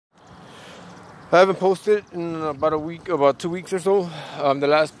I haven't posted in about a week, about 2 weeks or so. The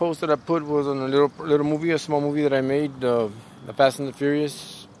last post that I put was on a little movie, a small movie that I made, The Fast and the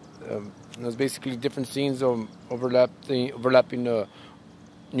Furious. It was basically different scenes overlapping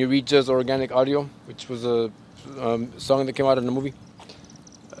New Reaches Organic Audio, which was a song that came out in the movie.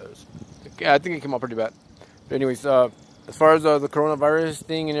 I think it came out pretty bad. But anyways, as far as the coronavirus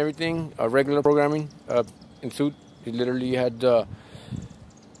thing and everything, regular programming ensued. It literally had, the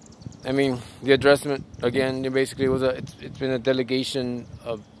addressment again. Basically, it's been a delegation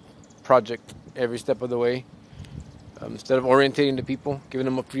project every step of the way. Instead of orientating the people, giving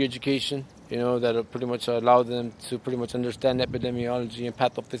them a free education, that'll pretty much allow them to pretty much understand epidemiology and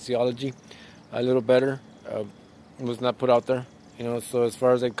pathophysiology a little better. It was not put out there, So as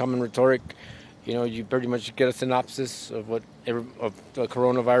far as common rhetoric, you pretty much get a synopsis of of the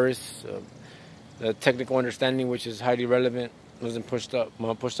coronavirus. The technical understanding, which is highly relevant, wasn't pushed up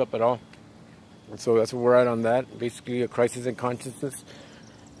at all. And so that's where we're at on that. Basically, a crisis in consciousness.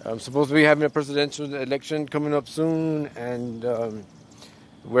 Supposed to be having a presidential election coming up soon, and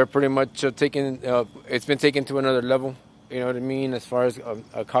we're pretty much it's been taken to another level. You know what I mean? As far as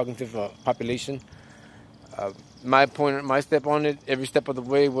a cognitive population. My step on it, every step of the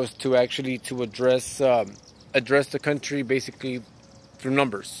way, was to address the country basically through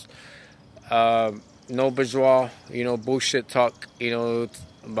numbers. No bourgeois, bullshit talk,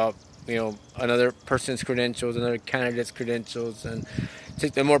 about, another person's credentials, another candidate's credentials, and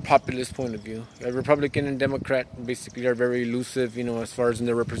take the more populist point of view. Republican and Democrat basically are very elusive, as far as in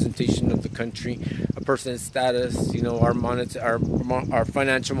the representation of the country, a person's status, our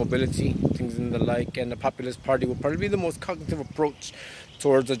financial mobility, things and the like. And the populist party will probably be the most cognitive approach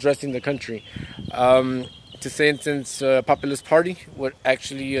towards addressing the country. To say, instance, populist party would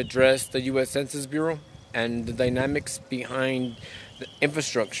actually address the U.S. Census Bureau and the dynamics behind the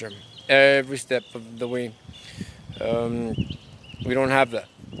infrastructure every step of the way. We don't have that.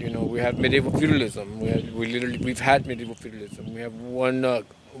 We have medieval feudalism. We've had medieval feudalism. We have one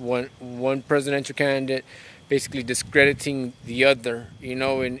presidential candidate basically discrediting the other,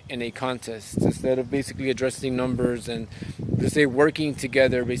 in a contest, instead of basically addressing numbers and, working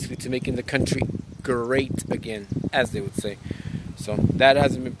together basically to making the country great again, as they would say. So that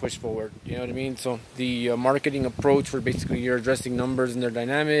hasn't been pushed forward. You know what I mean? So the marketing approach where basically you're addressing numbers and their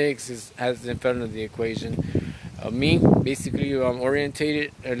dynamics has in front of the equation. Me, basically,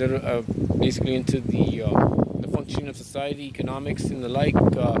 orientated a little, basically into the functioning of society, economics, and the like.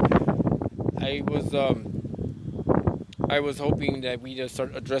 I was hoping that we'd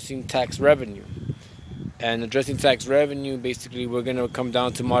start addressing tax revenue. And addressing tax revenue, basically, we're going to come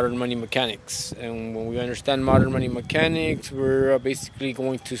down to modern money mechanics. And when we understand modern money mechanics, we're basically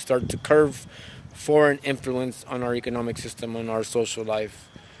going to start to curve foreign influence on our economic system, on our social life.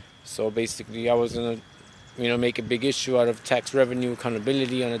 So basically, I was going to, make a big issue out of tax revenue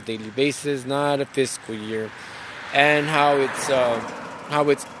accountability on a daily basis, not a fiscal year, and how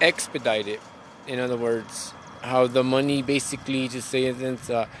it's expedited. In other words, how the money basically, to say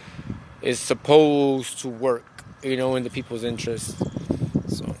is supposed to work, in the people's interest.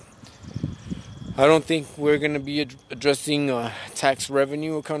 So I don't think we're going to be addressing tax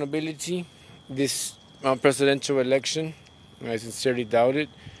revenue accountability this presidential election. I sincerely doubt it.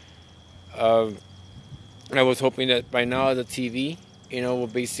 I was hoping that by now the TV, will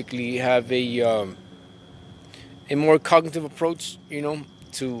basically have a more cognitive approach,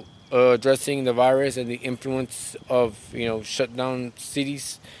 to addressing the virus and the influence of, shut down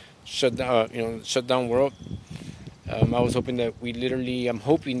cities, shut down world. I was hoping that I'm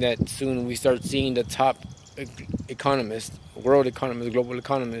hoping that soon we start seeing the top economists, world economists, global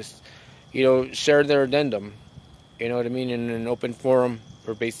economists, share their addendum, in an open forum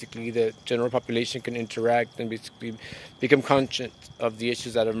where basically the general population can interact and basically become conscious of the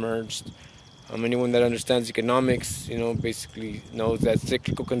issues that emerged. Anyone that understands economics, basically knows that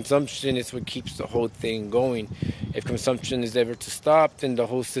cyclical consumption is what keeps the whole thing going. If consumption is ever to stop, then the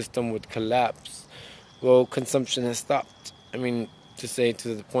whole system would collapse. Well, consumption has stopped. To say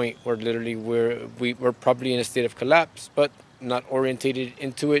to the point where literally we're probably in a state of collapse, but not orientated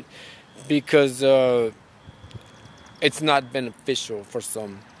into it because it's not beneficial for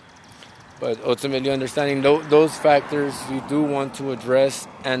some. But ultimately understanding those factors, you do want to address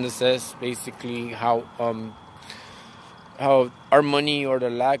and assess basically how our money, or the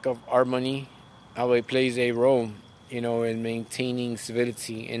lack of our money, how it plays a role, in maintaining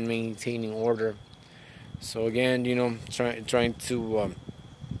civility and maintaining order. So again, trying to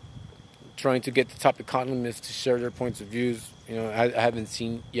get the top economists to share their points of views. I haven't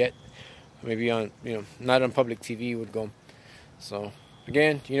seen yet. Maybe on, not on public TV would go. So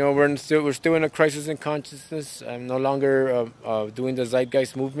again, you know, we're still in a crisis in consciousness. I'm no longer doing the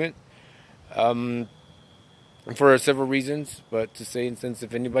zeitgeist movement. For several reasons, but to say, instance,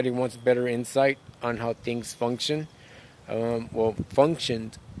 if anybody wants better insight on how things function,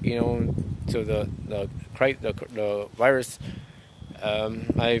 functioned, you know, to the virus,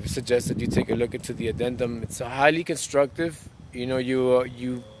 I suggest that you take a look into the addendum. It's highly constructive. You know,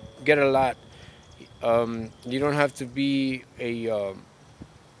 you get a lot. You don't have to be a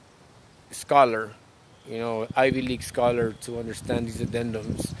scholar, you know, Ivy League scholar, to understand these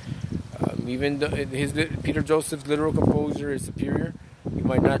addendums. Even Peter Joseph's literal composure is superior. You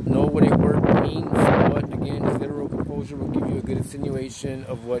might not know what a word means, but again, his literal composure will give you a good insinuation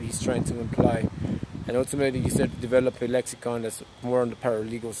of what he's trying to imply. And ultimately, he said to develop a lexicon that's more on the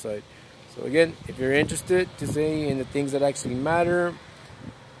paralegal side. So again, if you're interested to say in the things that actually matter,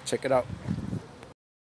 check it out.